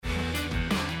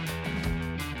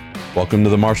Welcome to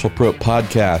the Marshall Pruitt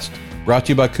Podcast, brought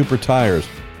to you by Cooper Tires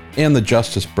and the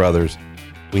Justice Brothers.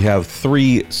 We have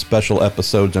 3 special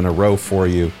episodes in a row for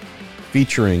you,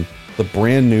 featuring the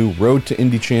brand new Road to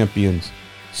Indy champions,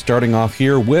 starting off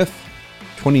here with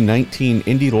 2019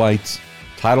 Indy Lights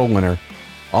title winner,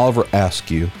 Oliver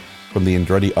Askew from the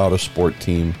Andretti Autosport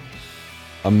team.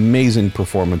 Amazing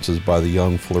performances by the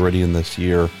young Floridian this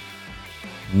year.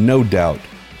 No doubt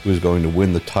who is going to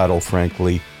win the title,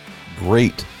 frankly.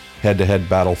 Great head-to-head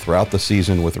battle throughout the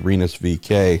season with Rinus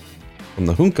VeeKay from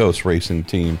the Juncos Racing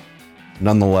team.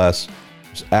 Nonetheless,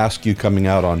 there's Askew coming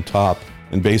out on top,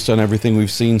 and based on everything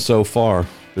we've seen so far,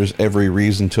 there's every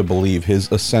reason to believe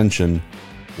his ascension,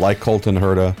 like Colton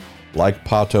Herta, like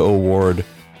Pato O'Ward,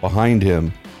 behind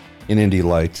him in Indy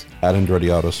Lights at Andretti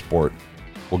Autosport,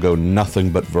 will go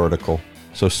nothing but vertical.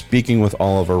 So speaking with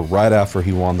Oliver right after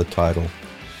he won the title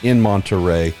in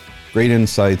Monterey, great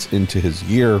insights into his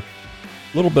year,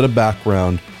 a little bit of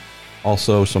background,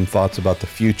 also some thoughts about the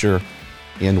future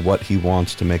and what he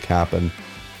wants to make happen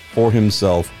for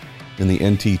himself in the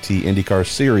NTT IndyCar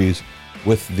Series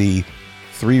with the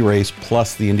 3-race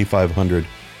plus the Indy 500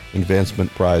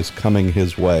 advancement prize coming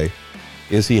his way.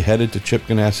 Is he headed to Chip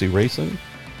Ganassi Racing?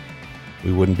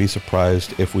 We wouldn't be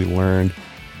surprised if we learned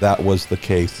that was the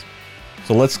case.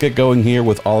 So let's get going here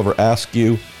with Oliver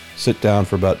Askew. Sit down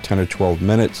for about 10 or 12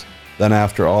 minutes. Then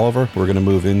after Oliver, we're going to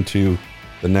move into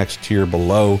the next tier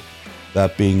below,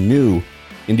 that being new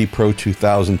Indy Pro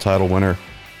 2000 title winner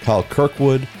Kyle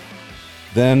Kirkwood.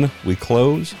 Then we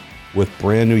close with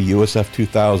brand new USF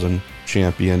 2000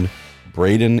 champion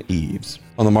Braden Eves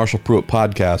on the Marshall Pruitt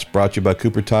Podcast, brought to you by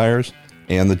Cooper Tires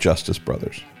and the Justice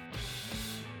Brothers.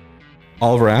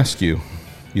 Oliver Askew,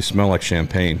 you smell like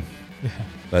champagne. Yeah.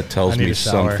 That tells me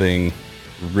something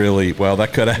really well.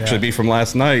 That could actually be from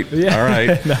last night. Yeah. All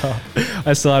right. No,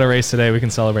 I still had a race today. We can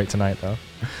celebrate tonight, though.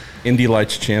 Indy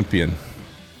Lights champion.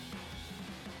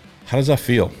 How does that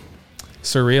feel?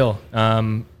 Surreal.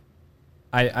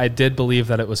 I did believe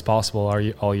that it was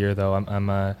possible all year, though. I'm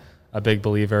a big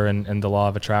believer in the law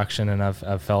of attraction, and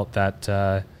I've felt that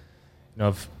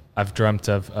I've dreamt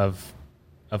of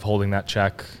holding that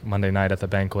check Monday night at the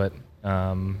banquet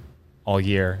all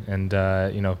year, and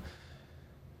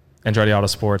Andretti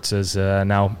Autosports is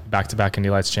now back-to-back Indy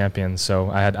Lights champions,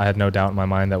 so I had no doubt in my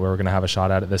mind that we were going to have a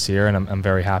shot at it this year, and I'm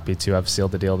very happy to have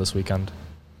sealed the deal this weekend.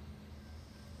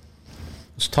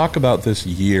 Let's talk about this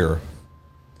year.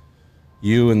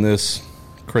 You and this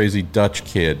crazy Dutch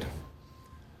kid.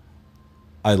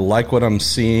 I like what I'm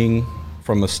seeing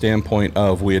from a standpoint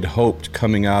of we had hoped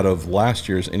coming out of last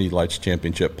year's Indy Lights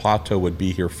Championship, Pato would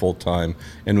be here full-time,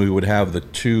 and we would have the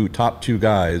top two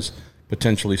guys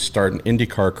potentially start an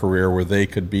IndyCar career where they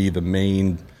could be the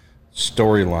main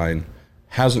storyline.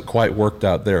 Hasn't quite worked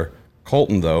out there.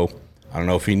 Colton, though, I don't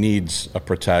know if he needs a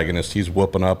protagonist. He's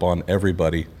whooping up on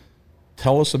everybody.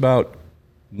 Tell us about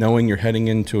knowing you're heading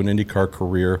into an IndyCar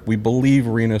career. We believe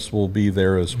Rinus will be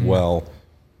there as well.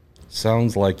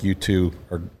 Sounds like you two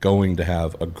are going to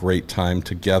have a great time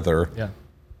together. Yeah.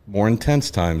 More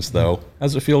intense times, though.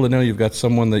 How's it feel to know you've got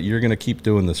someone that you're going to keep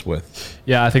doing this with?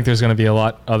 Yeah, I think there's going to be a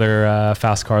lot other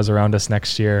fast cars around us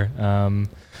next year.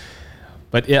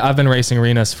 But yeah, I've been racing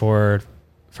Rinus for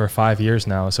 5 years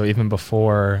now. So even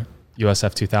before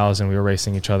USF 2000, we were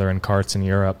racing each other in karts in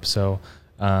Europe. So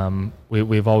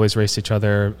we've always raced each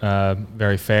other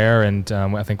very fair, and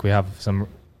I think we have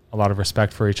a lot of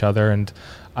respect for each other. And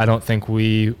I don't think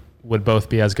we would both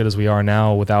be as good as we are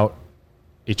now without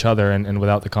each other and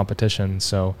without the competition.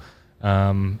 So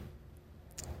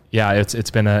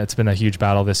it's been a huge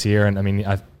battle this year, and I mean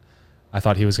I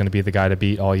thought he was going to be the guy to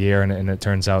beat all year, and it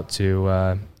turns out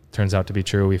to be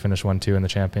true. We finished 1-2 in the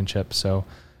championship, so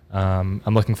I'm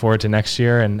looking forward to next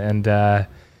year, and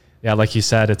like you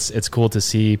said, it's cool to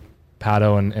see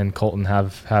Pato and Colton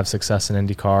have success in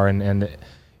IndyCar, and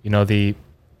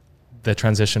the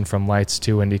transition from lights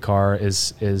to IndyCar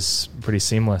is pretty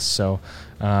seamless. So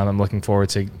I'm looking forward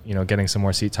to getting some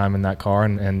more seat time in that car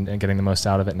and getting the most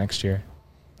out of it next year.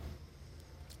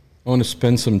 I want to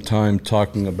spend some time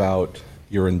talking about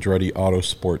your Andretti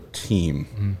Autosport team.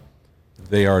 Mm-hmm.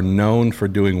 They are known for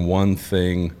doing one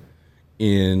thing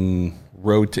in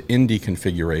Road to Indy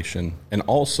configuration, and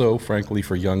also, frankly,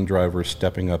 for young drivers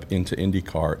stepping up into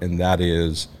IndyCar, and that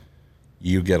is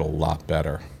you get a lot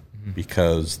better.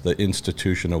 Because the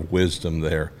institution of wisdom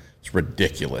there is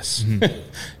ridiculous. Mm-hmm.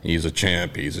 He's a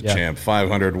champ.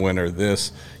 500 winner.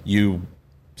 This, you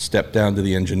step down to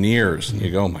the engineers and you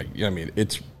go,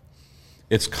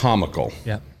 it's comical.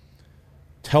 Yeah.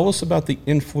 Tell us about the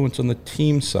influence on the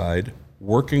team side,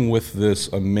 working with this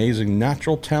amazing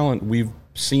natural talent we've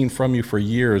seen from you for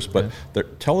years, but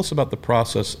tell us about the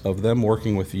process of them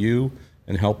working with you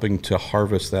and helping to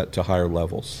harvest that to higher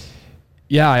levels.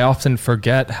 Yeah, I often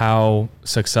forget how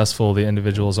successful the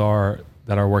individuals are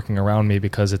that are working around me,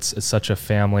 because it's such a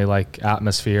family-like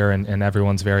atmosphere, and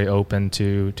everyone's very open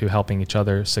to helping each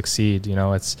other succeed.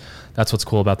 That's what's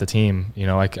cool about the team.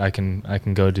 I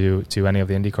can go to any of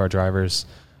the IndyCar drivers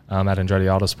at Andretti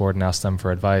Autosport and ask them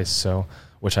for advice. So,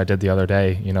 which I did the other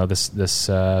day.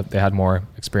 They had more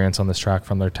experience on this track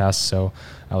from their tests, so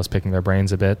I was picking their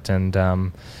brains a bit. And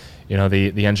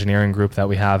the engineering group that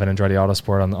we have at Andretti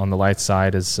Autosport on the lights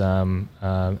side is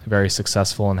very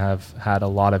successful and have had a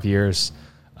lot of years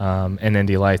in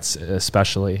Indy Lights,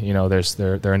 especially.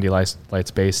 They're Indy Lights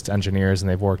based engineers, and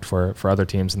they've worked for other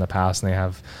teams in the past, and they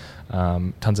have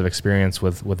tons of experience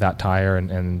with that tire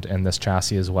and this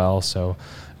chassis as well. So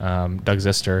Doug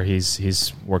Zister,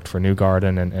 he's worked for New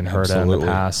Garden and Herta in the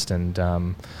past, and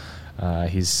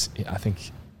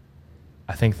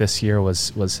I think this year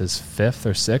was his 5th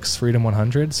or 6th Freedom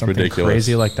 100, something ridiculous,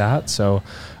 crazy like that. So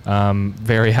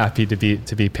very happy to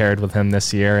be paired with him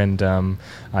this year, and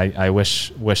I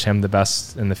wish him the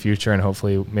best in the future, and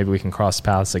hopefully maybe we can cross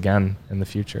paths again in the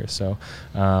future. So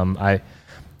I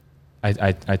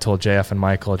told JF and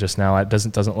Michael just now, it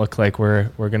doesn't look like we're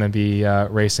going to be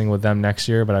racing with them next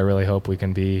year, but I really hope we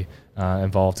can be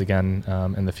involved again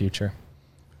in the future.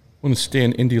 I want to stay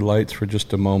in Indy Lights for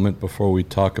just a moment before we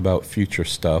talk about future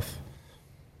stuff.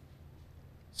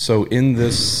 So in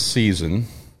this season,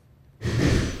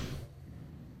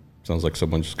 sounds like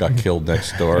someone just got killed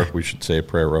next door. We should say a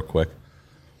prayer real quick.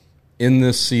 In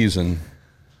this season,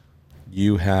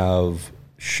 you have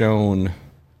shown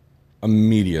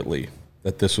immediately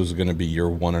that this was going to be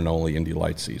your one and only Indy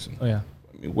Lights season. Oh, yeah.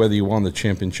 I mean, whether you won the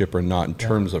championship or not, in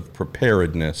terms of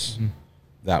preparedness,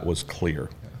 that was clear.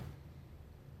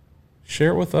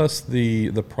 Share with us the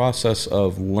process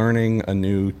of learning a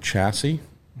new chassis,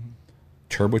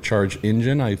 turbocharged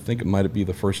engine. I think it might be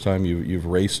the first time you've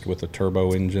raced with a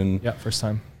turbo engine. Yeah, first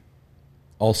time.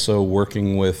 Also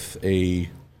working with I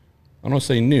don't want to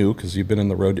say new, because you've been in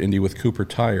the Road to Indy with Cooper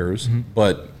tires,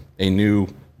 but a new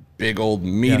big old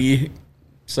meaty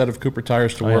set of Cooper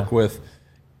tires to work with.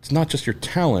 It's not just your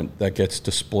talent that gets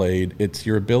displayed, it's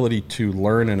your ability to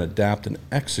learn and adapt and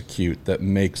execute that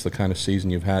makes the kind of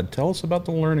season you've had. Tell us about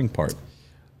the learning part.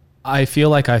 I feel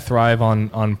like I thrive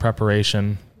on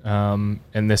preparation, and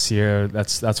this year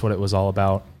that's what it was all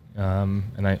about.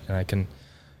 And I can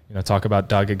talk about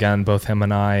Doug again. Both him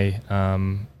and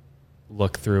I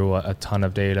look through a ton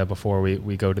of data before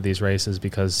we go to these races,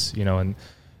 because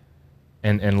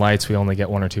in Lights, we only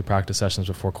get 1 or 2 practice sessions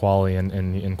before quali,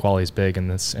 and quali is big in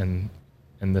this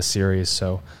series.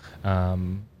 So,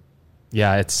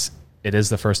 it is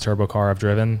the first turbo car I've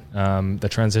driven. The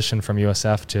transition from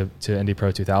USF to Indy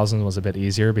Pro 2000 was a bit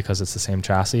easier because it's the same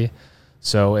chassis.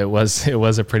 So it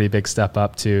was a pretty big step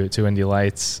up to Indy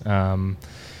Lights. And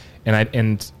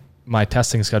my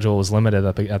testing schedule was limited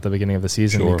at the beginning of the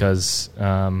season because,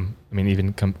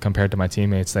 even compared to my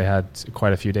teammates, they had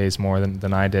quite a few days more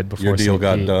than I did before. Your deal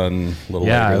got done a little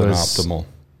later than optimal.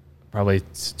 Probably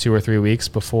 2 or 3 weeks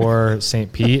before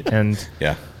St. Pete, and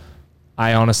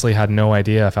I honestly had no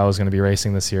idea if I was going to be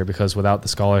racing this year, because without the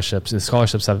scholarships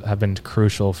have been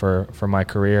crucial for my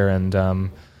career, and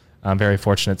I'm very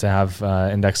fortunate to have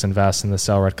Index Invest and the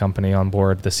Cellred company on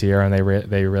board this year, and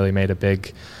they really made a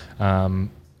big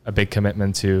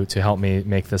commitment to help me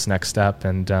make this next step,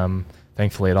 and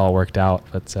thankfully it all worked out.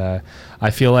 But I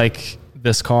feel like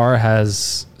this car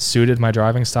has suited my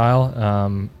driving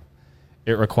style.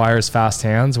 It requires fast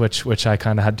hands, which I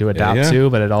kind of had to adapt to,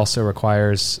 but it also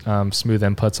requires smooth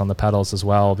inputs on the pedals as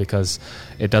well, because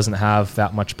it doesn't have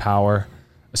that much power.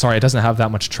 Sorry, it doesn't have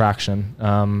that much traction.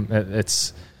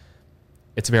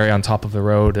 It's very on top of the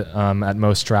road at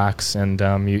most tracks, and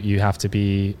you have to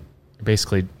be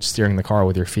basically steering the car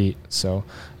with your feet. So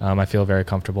I feel very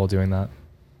comfortable doing that.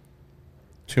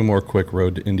 2 more quick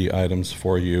Road to Indy items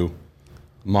for you.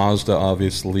 Mazda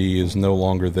obviously is no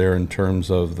longer there in terms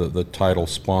of the title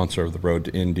sponsor of the Road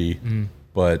to Indy,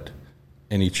 but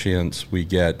any chance we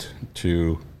get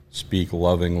to speak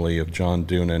lovingly of John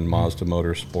Doonan, Mazda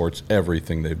Motorsports,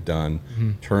 everything they've done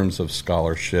in terms of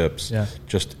scholarships,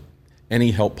 just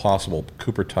any help possible,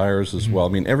 Cooper Tires as well. I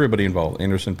mean, everybody involved,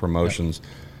 Anderson Promotions.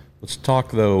 Let's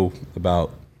talk, though,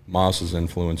 about Mazda's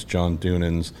influence, John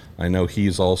Doonan's. I know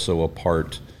he's also a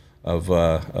part of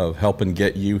helping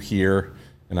get you here.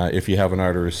 And if you haven't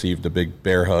already received a big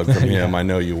bear hug from him, I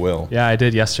know you will. Yeah, I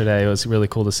did yesterday. It was really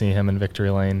cool to see him in victory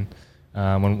lane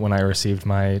when I received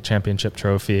my championship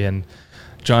trophy. And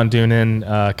John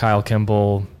Doonan, Kyle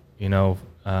Kimball,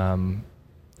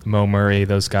 Mo Murray,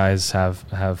 those guys have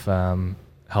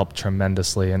helped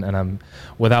tremendously. And I'm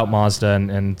without Mazda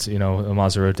and the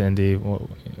Mazda Road to Indy,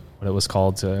 what it was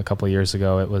called a couple of years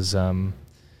ago, it was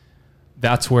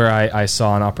that's where I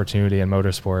saw an opportunity in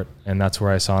motorsport, and that's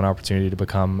where I saw an opportunity to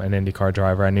become an IndyCar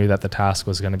driver. I knew that the task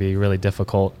was going to be really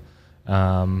difficult,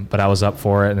 but I was up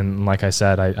for it. And like I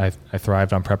said, I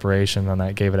thrived on preparation, and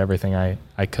I gave it everything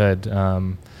I could.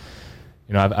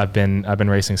 I've been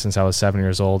racing since I was 7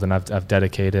 years old, and I've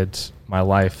dedicated my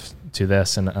life to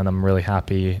this, and I'm really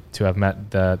happy to have met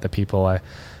the people I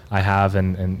have,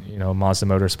 and Mazda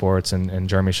Motorsports and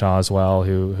Jeremy Shaw as well,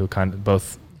 who kind of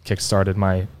both kickstarted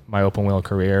my open wheel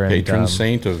career. And patron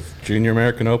saint of Junior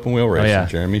American Open Wheel Racing,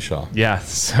 Jeremy Shaw. Yeah,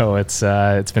 so it's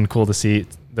been cool to see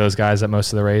those guys at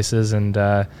most of the races, and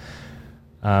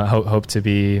hope to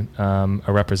be a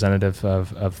representative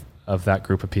of that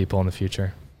group of people in the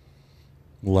future.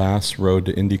 Last Road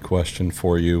to Indy question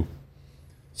for you.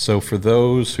 So for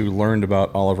those who learned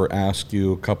about Oliver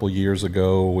Askew a couple years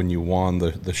ago when you won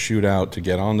the shootout to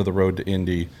get onto the Road to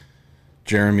Indy,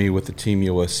 Jeremy with the Team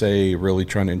USA really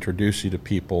trying to introduce you to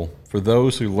people. For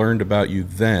those who learned about you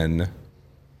then,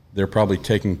 they're probably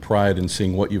taking pride in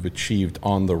seeing what you've achieved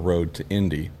on the Road to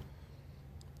Indy.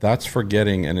 That's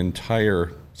forgetting an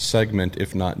entire segment,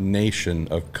 if not nation,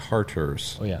 of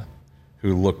karters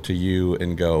who look to you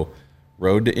and go,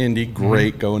 Road to Indy,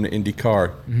 great, going to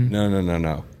IndyCar.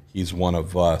 No. He's one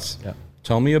of us. Yep.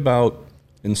 Tell me about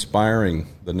inspiring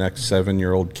the next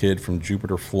 7-year-old kid from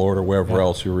Jupiter, Florida, wherever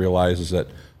else, who realizes that,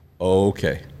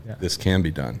 this can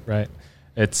be done. Right.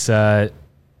 It's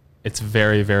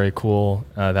very, very cool.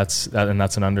 That's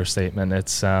an understatement.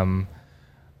 It's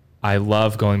I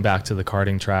love going back to the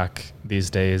karting track these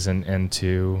days and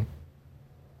to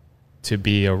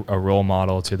be a role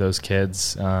model to those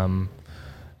kids.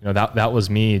 That was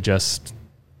me just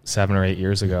 7 or 8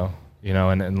 years ago.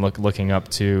 And looking up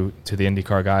to the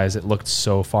IndyCar guys, it looked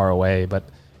so far away, but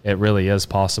it really is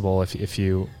possible if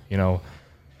you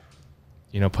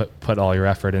put all your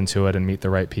effort into it and meet the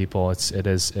right people. It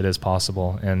is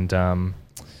possible, and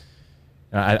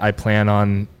I plan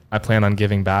on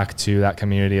giving back to that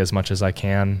community as much as I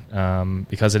can,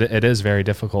 because it is very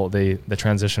difficult. The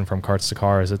transition from karts to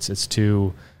cars, it's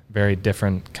two very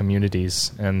different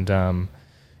communities, and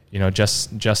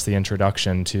just the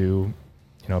introduction to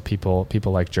people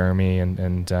like Jeremy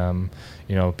and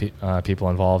people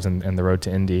involved in the Road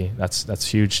to Indy, that's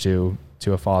huge to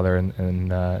a father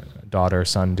and daughter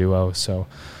son duo. So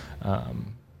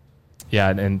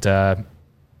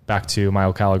back to my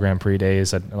Ocala Grand Prix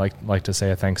days, I'd like to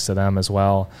say a thanks to them as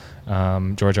well.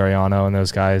 George Ariano and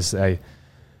those guys, they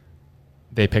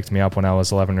picked me up when I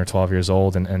was 11 or 12 years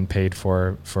old and paid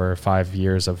for 5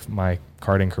 years of my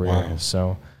karting career. Wow.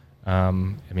 So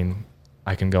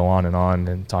I can go on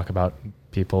and talk about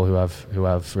people who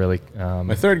have really.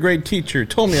 My third grade teacher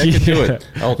told me I could do it.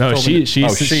 No,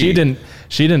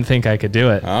 she didn't think I could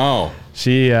do it. Oh,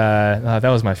 that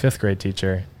was my 5th grade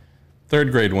teacher.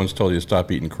 Third grade once told you to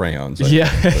stop eating crayons.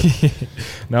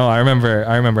 No, I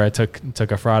remember I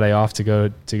took a Friday off to go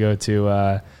to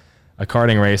a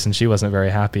karting race, and she wasn't very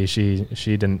happy. She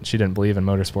didn't believe in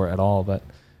motorsport at all, but.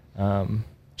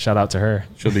 Shout out to her.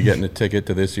 She'll be getting a ticket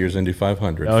to this year's Indy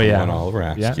 500 from one Oliver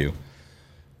Askew. Yeah.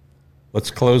 Let's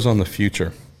close on the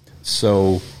future.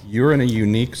 So you're in a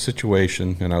unique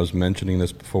situation, and I was mentioning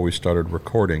this before we started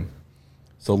recording.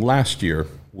 So last year,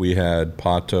 we had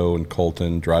Pato and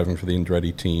Colton driving for the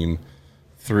Andretti team.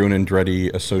 Through an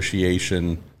Andretti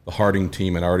association, the Harding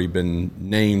team had already been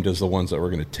named as the ones that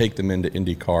were going to take them into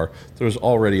IndyCar. There was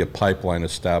already a pipeline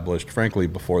established, frankly,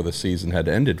 before the season had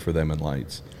ended for them in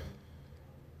Lights.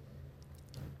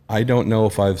 I don't know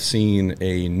if I've seen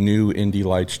a new Indy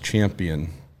Lights champion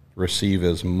receive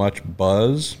as much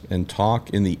buzz and talk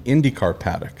in the IndyCar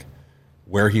paddock,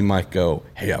 where he might go,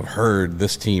 hey, I've heard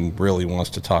this team really wants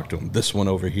to talk to him. This one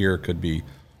over here could be,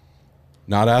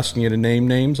 not asking you to name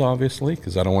names, obviously,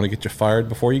 because I don't want to get you fired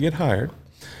before you get hired.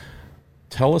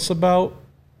 Tell us about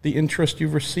the interest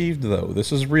you've received, though.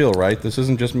 This is real, right? This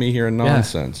isn't just me hearing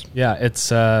nonsense. Yeah,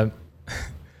 it's...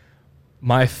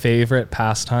 my favorite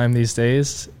pastime these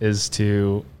days is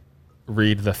to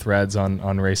read the threads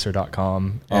on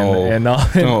racer.com. Don't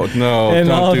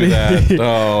do that.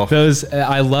 No. Those,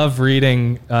 I love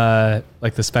reading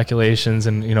like the speculations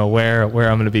and where I'm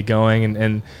going to be going,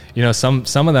 and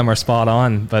some of them are spot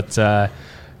on, but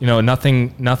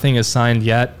nothing is signed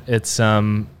yet. It's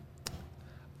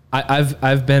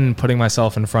I've been putting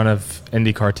myself in front of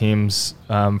IndyCar teams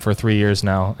for 3 years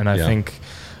now, and I think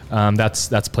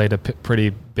that's played a pretty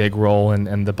big role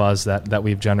in the buzz that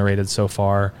we've generated so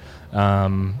far.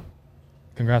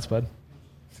 Congrats, bud.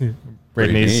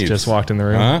 Brady Neves just walked in the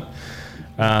room.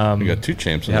 Huh? We got 2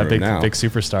 champs in the room now. Big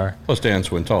superstar. Plus Dan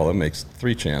Swintal, that makes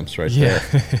 3 champs right there.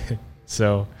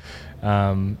 So,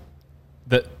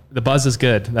 the buzz is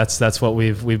good. That's what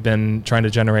we've been trying to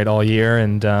generate all year,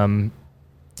 and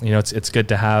it's good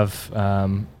to have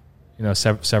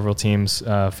several teams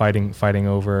fighting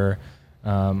over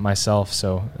myself.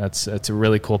 So it's a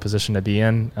really cool position to be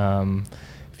in.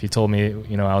 If you told me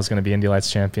I was going to be Indy Lights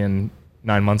champion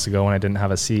 9 months ago when I didn't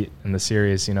have a seat in the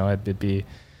series, it'd be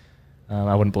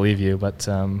I wouldn't believe you. But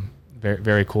very,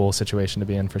 very cool situation to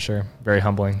be in for sure. Very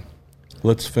humbling.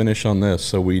 Let's finish on this.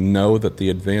 So we know that the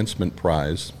advancement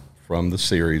prize from the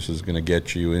series is going to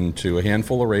get you into a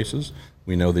handful of races.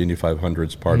 We know the Indy 500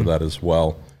 is part of that as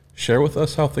well. Share with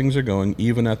us how things are going,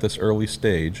 even at this early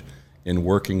stage, in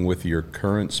working with your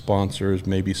current sponsors,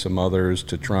 maybe some others,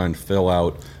 to try and fill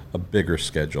out a bigger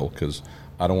schedule, because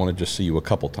I don't want to just see you a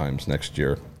couple times next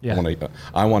year. Yeah.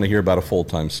 I want to hear about a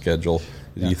full-time schedule.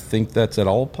 Do you think that's at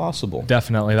all possible?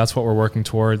 Definitely. That's what we're working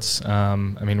towards.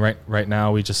 Right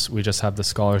now we just have the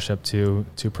scholarship to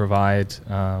provide,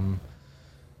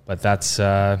 but that's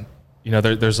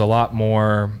there's a lot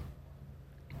more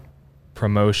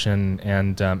promotion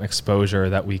and exposure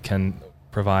that we can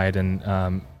provide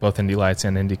in both Indy Lights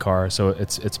and IndyCar. So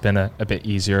it's been a bit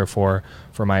easier for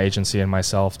my agency and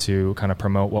myself to kind of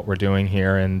promote what we're doing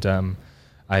here. And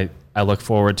I look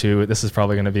forward to, this is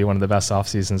probably going to be one of the best off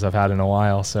seasons I've had in a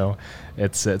while. So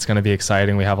it's going to be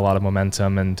exciting. We have a lot of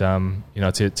momentum, and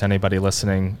to anybody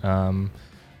listening,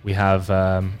 we have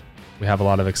a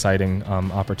lot of exciting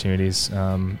opportunities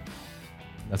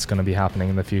that's going to be happening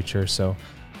in the future. So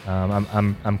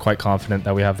I'm quite confident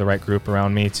that we have the right group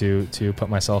around me to put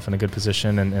myself in a good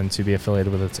position and to be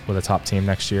affiliated with a top team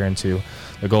next year. And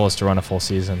the goal is to run a full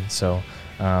season. So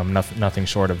nothing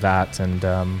short of that. And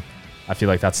I feel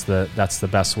like that's the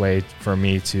best way for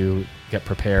me to get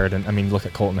prepared. And I mean, look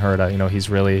at Colton Herta. He's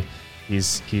really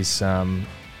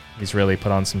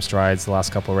put on some strides the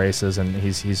last couple of races, and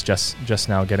he's just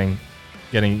now getting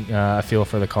a feel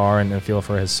for the car and a feel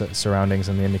for his surroundings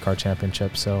in the IndyCar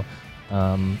Championship. So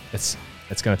it's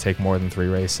going to take more than 3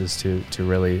 races to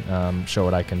really show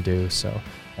what I can do. So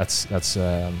that's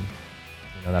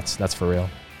for real.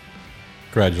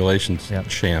 Congratulations,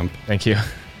 champ. Thank you.